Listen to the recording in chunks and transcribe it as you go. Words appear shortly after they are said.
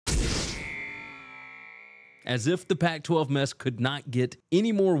As if the Pac-12 mess could not get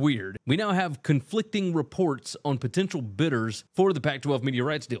any more weird, we now have conflicting reports on potential bidders for the Pac-12 media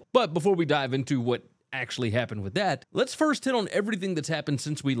rights deal. But before we dive into what actually happened with that, let's first hit on everything that's happened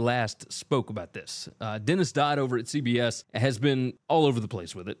since we last spoke about this. Dennis Dodd over at CBS has been all over the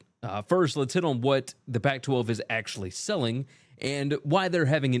place with it. First, let's hit on what the Pac-12 is actually selling and why they're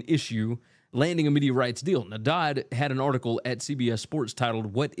having an issue landing a media rights deal. Now, Dodd had an article at CBS Sports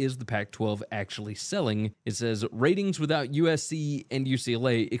titled, "What is the Pac-12 actually selling?" It says, ratings without USC and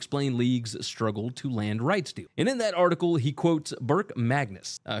UCLA explain league's struggle to land rights deal. And in that article, he quotes Burke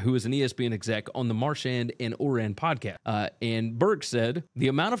Magnus, who is an ESPN exec on the Marchand and Oren podcast. And Burke said, the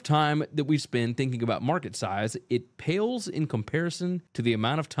amount of time that we spend thinking about market size, it pales in comparison to the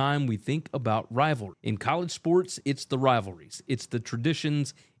amount of time we think about rivalry. In college sports, it's the rivalries, it's the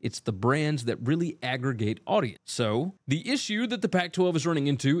traditions, it's the brands that really aggregate audience. So, the issue that the Pac-12 is running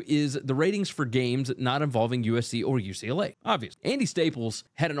into is the ratings for games not involving USC or UCLA. Obvious. Andy Staples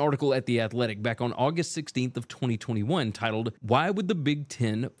had an article at The Athletic back on August 16th of 2021 titled, "Why Would the Big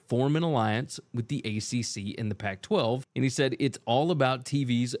Ten Form an Alliance with the ACC and the Pac-12?" And he said it's all about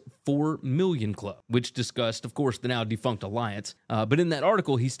TV's 4 Million Club, which discussed, of course, the now defunct alliance. But in that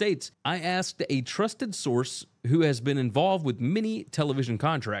article, he states, "I asked a trusted source who has been involved with many television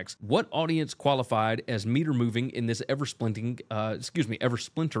contracts, what audience qualified as meter moving in this ever-splintering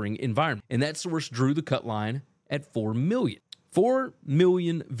environment. And that source drew the cut line at 4 million. 4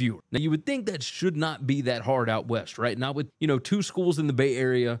 million viewers. Now, you would think that should not be that hard out west, right? Not with, 2 schools in the Bay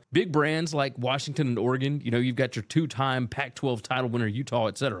Area, big brands like Washington and Oregon. You've got your 2-time Pac-12 title winner, Utah,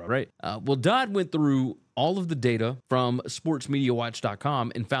 etc., right? Well, Dodd went through all of the data from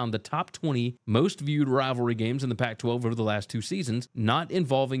sportsmediawatch.com and found the top 20 most viewed rivalry games in the Pac-12 over the last 2 seasons, not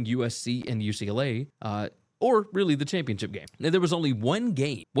involving USC and UCLA, or really the championship game. Now, there was only one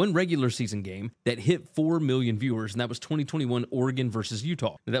regular season game that hit 4 million viewers, and that was 2021 Oregon versus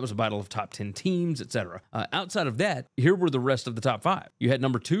Utah. Now, that was a battle of top 10 teams, etc. Outside of that, here were the rest of the top 5. You had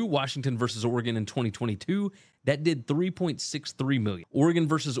number 2, Washington versus Oregon in 2022. That did 3.63 million. Oregon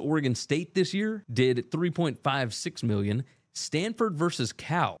versus Oregon State this year did 3.56 million. Stanford versus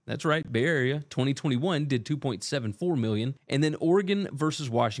Cal, that's right, Bay Area, 2021 did 2.74 million, and then Oregon versus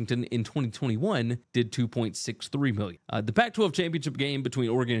Washington in 2021 did 2.63 million. The Pac-12 championship game between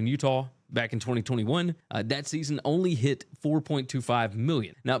Oregon and Utah back in 2021, that season only hit 4.25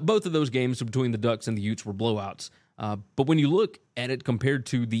 million. Now, both of those games between the Ducks and the Utes were blowouts. But when you look at it compared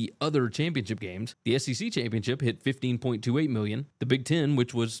to the other championship games, the SEC championship hit 15.28 million. The Big Ten,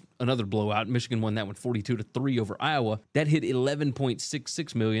 which was another blowout, Michigan won that one 42-3 over Iowa, that hit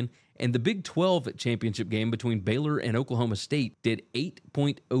 11.66 million. And the Big 12 championship game between Baylor and Oklahoma State did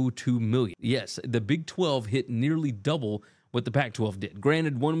 8.02 million. Yes, the Big 12 hit nearly double what the Pac-12 did.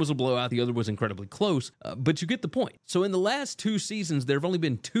 Granted, one was a blowout, the other was incredibly close, but you get the point. So in the last 2 seasons, there have only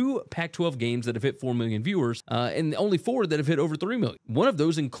been 2 Pac-12 games that have hit 4 million viewers, and only 4 that have hit over 3 million. One of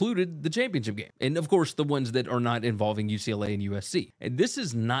those included the championship game, and of course, the ones that are not involving UCLA and USC. And this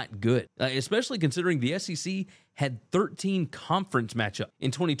is not good, especially considering the SEC had 13 conference matchups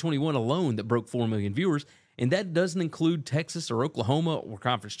in 2021 alone that broke 4 million viewers, and that doesn't include Texas or Oklahoma or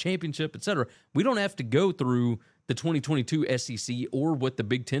conference championship, etc. We don't have to go through the 2022 SEC or what the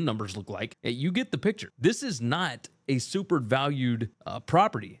Big Ten numbers look like. You get the picture. This is not a super valued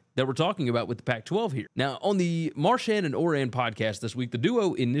property that we're talking about with the Pac-12 here. Now, on the Marchand and Oren podcast this week, the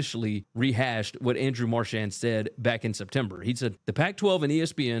duo initially rehashed what Andrew Marchand said back in September. He said, the Pac-12 and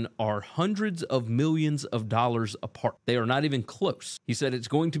ESPN are hundreds of millions of dollars apart. They are not even close. He said it's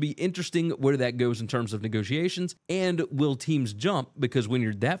going to be interesting where that goes in terms of negotiations, and will teams jump? Because when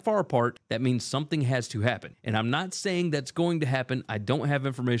you're that far apart, that means something has to happen. And I'm not saying that's going to happen. I don't have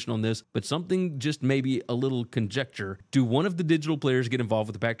information on this, but something just maybe a little conjecture. Do one of the digital players get involved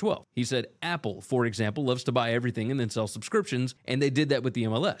with the Pac-12? He said Apple, for example, loves to buy everything and then sell subscriptions, and they did that with the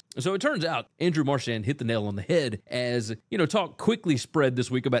MLS. So it turns out Andrew Marchand hit the nail on the head as, talk quickly spread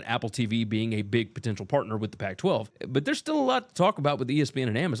this week about Apple TV being a big potential partner with the Pac-12. But there's still a lot to talk about with ESPN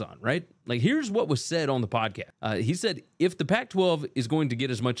and Amazon, right? Like, here's what was said on the podcast. He said, if the Pac-12 is going to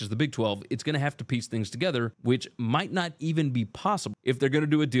get as much as the Big 12, it's going to have to piece things together, which might not even be possible if they're going to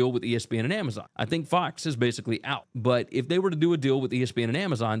do a deal with ESPN and Amazon. I think Fox is basically out. But if they were to do a deal with ESPN and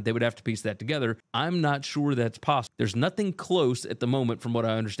Amazon, they would have to piece that together. I'm not sure that's possible. There's nothing close at the moment from what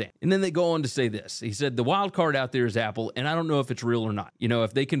I understand. And then they go on to say this. He said, the wild card out there is Apple, and I don't know if it's real or not.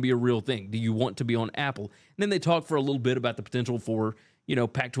 If they can be a real thing. Do you want to be on Apple? And then they talk for a little bit about the potential for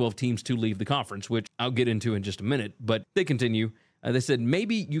Pac-12 teams to leave the conference, which I'll get into in just a minute, but they continue. They said,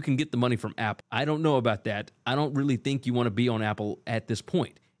 maybe you can get the money from Apple. I don't know about that. I don't really think you want to be on Apple at this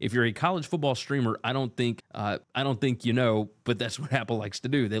point. If you're a college football streamer, I don't think you know, but that's what Apple likes to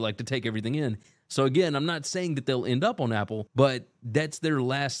do. They like to take everything in. So again, I'm not saying that they'll end up on Apple, but that's their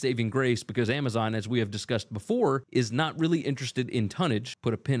last saving grace because Amazon, as we have discussed before, is not really interested in tonnage.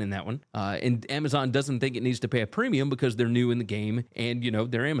 Put a pin in that one. And Amazon doesn't think it needs to pay a premium because they're new in the game and,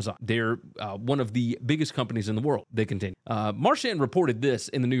 they're Amazon. They're one of the biggest companies in the world. They continue. Marchand reported this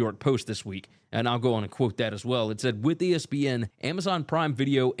in the New York Post this week, and I'll go on and quote that as well. It said, with ESPN, Amazon Prime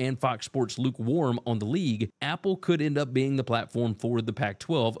Video, and Fox Sports lukewarm on the league, Apple could end up being the platform for the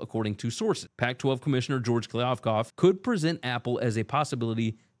Pac-12, according to sources. Pac-12 Commissioner George Kliavkoff could present Apple as a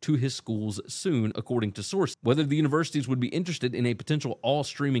possibility to his schools soon, according to sources. Whether the universities would be interested in a potential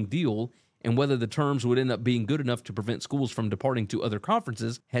all-streaming deal and whether the terms would end up being good enough to prevent schools from departing to other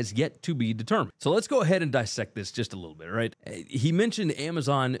conferences has yet to be determined. So let's go ahead and dissect this just a little bit, right? He mentioned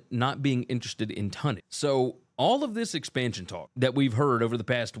Amazon not being interested in tonnage. So all of this expansion talk that we've heard over the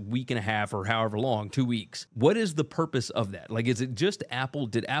past week and a half or however long, 2 weeks, what is the purpose of that? Like, is it just Apple?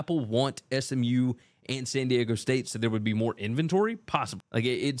 Did Apple want SMU and San Diego State so there would be more inventory? Possible. Like,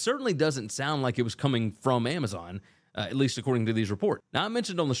 it certainly doesn't sound like it was coming from Amazon. At least according to these reports. Now, I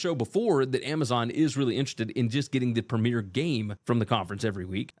mentioned on the show before that Amazon is really interested in just getting the premier game from the conference every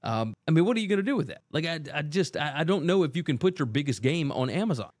week. I mean, what are you going to do with that? Like, I don't know if you can put your biggest game on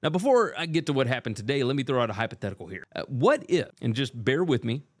Amazon. Now, before I get to what happened today, let me throw out a hypothetical here. What if, and just bear with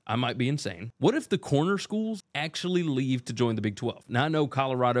me, I might be insane. What if the corner schools actually leave to join the Big 12? Now, I know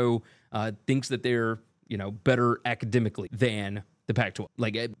Colorado thinks that they're, better academically than the Pac-12.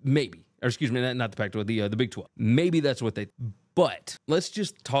 Like, maybe. Or excuse me, not the Pac-12, the Big 12. Maybe that's what they... But let's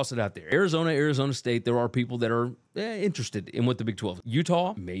just toss it out there. Arizona State, there are people that are interested in what the Big 12 is.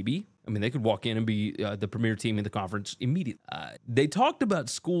 Utah, maybe. I mean, they could walk in and be the premier team in the conference immediately. They talked about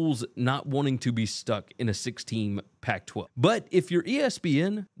schools not wanting to be stuck in a 6-team Pac-12. But if you're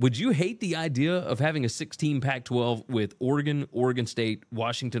ESPN, would you hate the idea of having a 6-team Pac-12 with Oregon, Oregon State,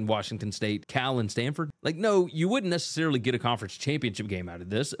 Washington State, Cal, and Stanford? Like, no, you wouldn't necessarily get a conference championship game out of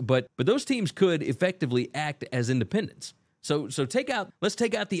this, but those teams could effectively act as independents. So let's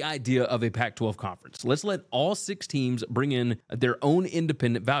take out the idea of a Pac-12 conference. Let's let all 6 teams bring in their own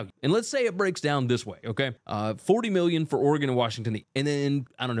independent value. And let's say it breaks down this way, okay? $40 million for Oregon and Washington, and then,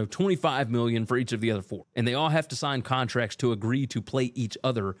 $25 million for each of the other 4. And they all have to sign contracts to agree to play each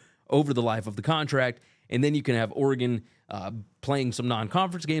other over the life of the contract. And then you can have Oregon playing some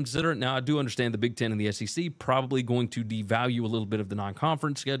non-conference games, etc. Now, I do understand the Big Ten and the SEC probably going to devalue a little bit of the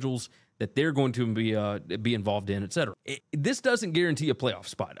non-conference schedules that they're going to be involved in, et cetera. This doesn't guarantee a playoff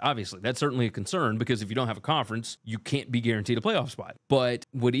spot. Obviously, that's certainly a concern because if you don't have a conference, you can't be guaranteed a playoff spot. But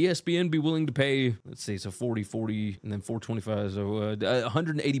would ESPN be willing to pay, let's see, so 40, and then 425, so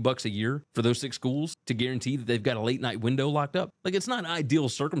 $180 a year for those 6 schools to guarantee that they've got a late night window locked up? Like, it's not ideal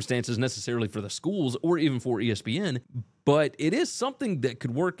circumstances necessarily for the schools or even for ESPN, but it is something that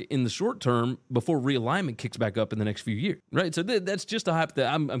could work in the short term before realignment kicks back up in the next few years, right? So that's just a hype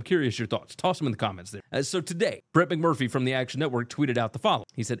that I'm curious your thoughts. Toss them in the comments there. So today, Brett McMurphy from the Action Network tweeted out the following.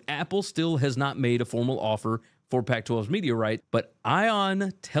 He said, Apple still has not made a formal offer for Pac-12's media right, but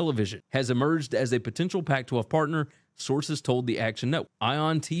Ion Television has emerged as a potential Pac-12 partner, sources told the Action Network.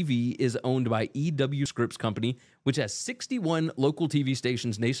 Ion TV is owned by EW Scripps Company, which has 61 local TV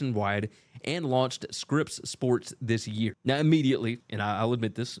stations nationwide and launched Scripps Sports this year. Now, immediately, and I'll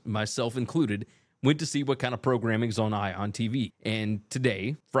admit this, myself included, went to see what kind of programming is on Ion TV. And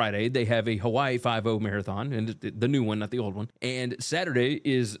today, Friday, they have a Hawaii 5-0 marathon, and the new one, not the old one. And Saturday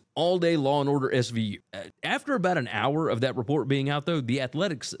is all-day Law & Order SVU. After about an hour of that report being out, though, The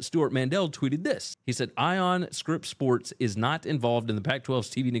Athletic's Stuart Mandel tweeted this. He said, Ion Scripps Sports is not involved in the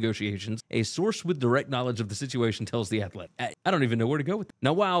Pac-12's TV negotiations. A source with direct knowledge of the situation tells The Athletic. I don't even know where to go with it.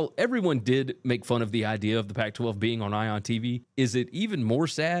 Now, while everyone did make fun of the idea of the Pac-12 being on Ion TV, is it even more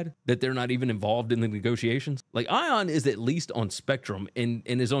sad that they're not even involved in the negotiations? Like, Ion is at least on Spectrum and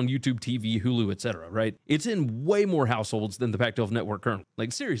is on YouTube TV, Hulu, etc., right? It's in way more households than the Pac-12 network currently.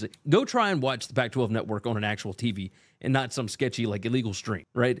 Like, seriously, go try and watch the Pac-12 network on an actual TV and not some sketchy, like, illegal stream,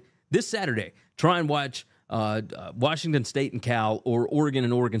 right? This Saturday, try and watch Washington State and Cal or Oregon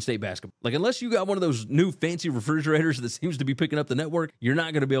and Oregon State basketball. Like, unless you got one of those new fancy refrigerators that seems to be picking up the network, you're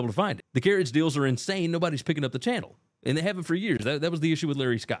not going to be able to find it. The carriage deals are insane. Nobody's picking up the channel. And they haven't for years. That was the issue with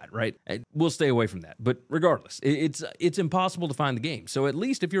Larry Scott, right? We'll stay away from that. But regardless, it's impossible to find the game. So at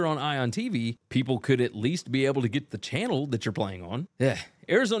least if you're on Ion TV, people could at least be able to get the channel that you're playing on.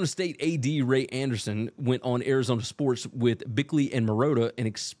 Arizona State AD Ray Anderson went on Arizona Sports with Bickley and Marotta and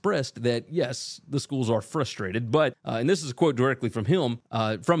expressed that, yes, the schools are frustrated, but, and this is a quote directly from him,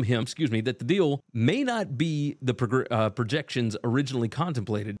 that the deal may not be the projections originally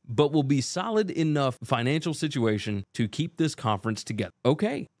contemplated, but will be solid enough financial situation to keep this conference together.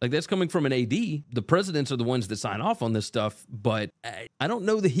 Okay, like that's coming from an AD. The presidents are the ones that sign off on this stuff, but I don't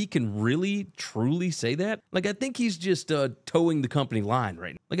know that he can really, truly say that. Like, I think he's just towing the company line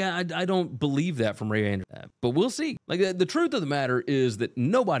right now. Like, I don't believe that from Ray Anderson, but we'll see. Like, the truth of the matter is that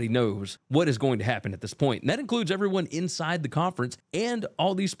nobody knows what is going to happen at this point, and that includes everyone inside the conference and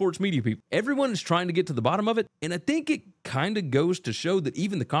all these sports media people. Everyone is trying to get to the bottom of it, and I think it kind of goes to show that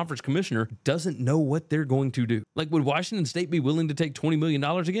even the conference commissioner doesn't know what they're going to do. Like, would Washington State be willing to take $20 million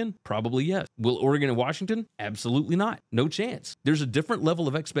again? Probably yes. Will Oregon and Washington? Absolutely not. No chance. There's a different level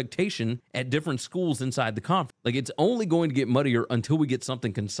of expectation at different schools inside the conference. Like, it's only going to get muddier until we get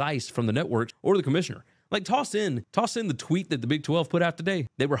something concise from the networks or the commissioner. Like, toss in the tweet that the Big 12 put out today.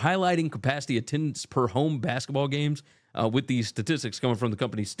 They were highlighting capacity attendance per home basketball games with these statistics coming from the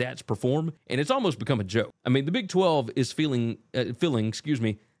company Stats Perform, and it's almost become a joke. I mean, the Big 12 is filling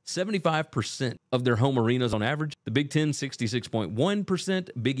 75% of their home arenas on average. The Big 10, 66.1%,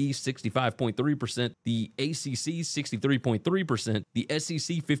 Big East, 65.3%, the ACC, 63.3%, the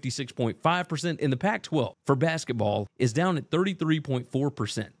SEC, 56.5%, and the Pac-12 for basketball is down at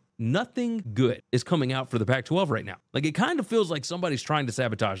 33.4%. Nothing good is coming out for the Pac-12 right now. Like, it kind of feels like somebody's trying to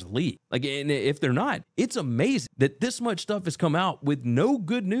sabotage the league. Like, and if they're not, it's amazing that this much stuff has come out with no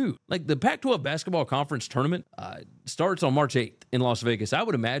good news. Like, the Pac-12 basketball conference tournament starts on March 8th in Las Vegas. I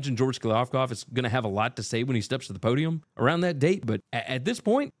would imagine George Kliavkoff is going to have a lot to say when he steps to the podium around that date. But at this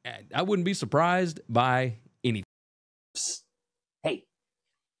point, I wouldn't be surprised by anything. Hey,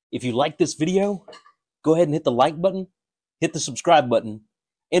 if you like this video, go ahead and hit the like button, hit the subscribe button,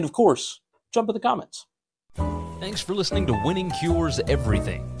 and of course, jump in the comments. Thanks for listening to Winning Cures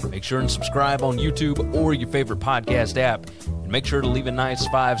Everything. Make sure and subscribe on YouTube or your favorite podcast app, and make sure to leave a nice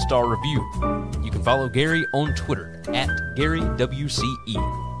 5-star review. You can follow Gary on Twitter at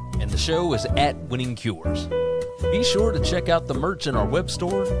GaryWCE, and the show is at Winning Cures. Be sure to check out the merch in our web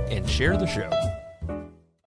store and share the show.